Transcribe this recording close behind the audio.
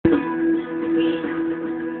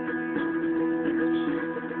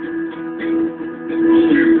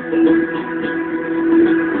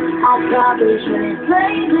probably shouldn't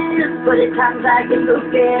say this, but at times I get so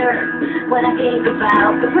scared when I think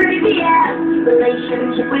about the previous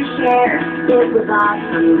relationship we shared. It was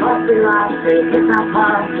awesome, but we lost it. It's not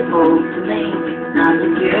possible to make not to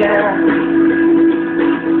care.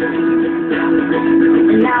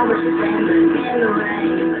 And now we're just standing in the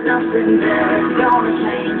rain, but nothing there is gonna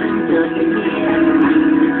change until you're here.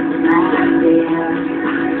 I'm there.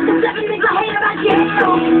 There's 7 things I hate about you.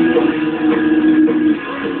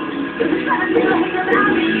 There's 7 things I hate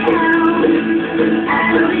about you. I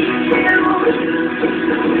leave you.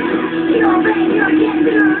 You're baby, you're getting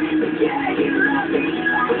good. Yeah, you love me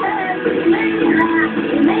like that. You make me laugh,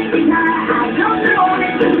 you make me cry. I don't know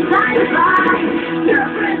it, it's time to fly. Your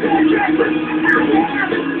friends are dressed with me, I am.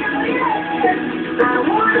 I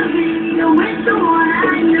wanna be with the one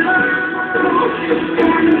I know.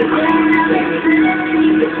 And everything I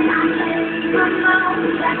say, I know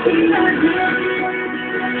that you did.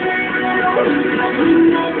 You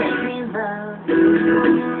make me love you.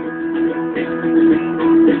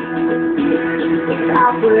 It's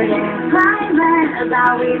awkward and private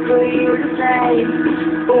about we for you to say.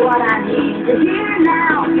 But what I need to hear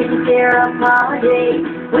now is your apology.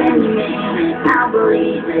 When you mean it, I'll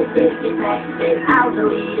believe it. If you text it, I'll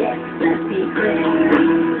delete it. Let's be clear.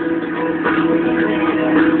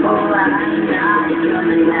 Oh, I'm not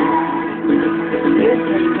coming back. You're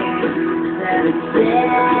taking 7 steps,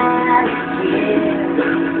 yeah.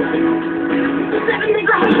 7 things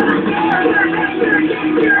I hate about you. You're a man, you're a kid,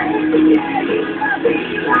 you're a hit, yeah. You love me,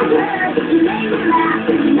 you like her. You make me laugh,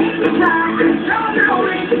 you make me cry. I don't know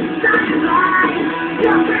it, it's time to fly.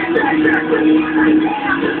 Your friends are jerks with me, like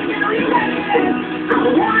damn, you know you hate it. I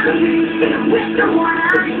wanna be with the one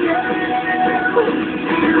I know.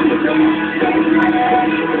 And I'm standing there.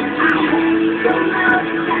 I hate so much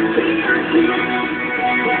that we are here.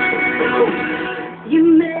 You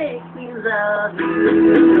make me love you.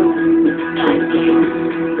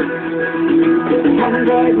 Haven't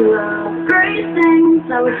read the love great things,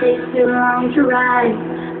 so it takes too long to write.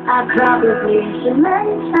 I probably should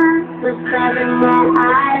mention the 7 that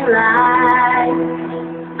I like.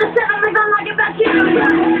 The 7 things I like about you. Your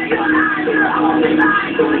hair, your eyes, your only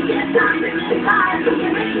life. So we get time to get tired. You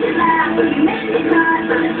make me laugh, you make me cry.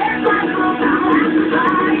 But it's impossible, I'll have to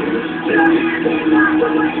fight. Your hair can't block the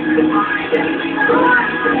way you want it. Everything I like.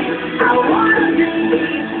 I wanna be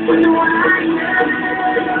with the one I know.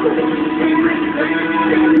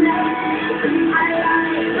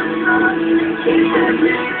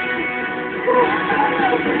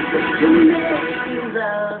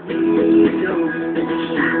 Love you.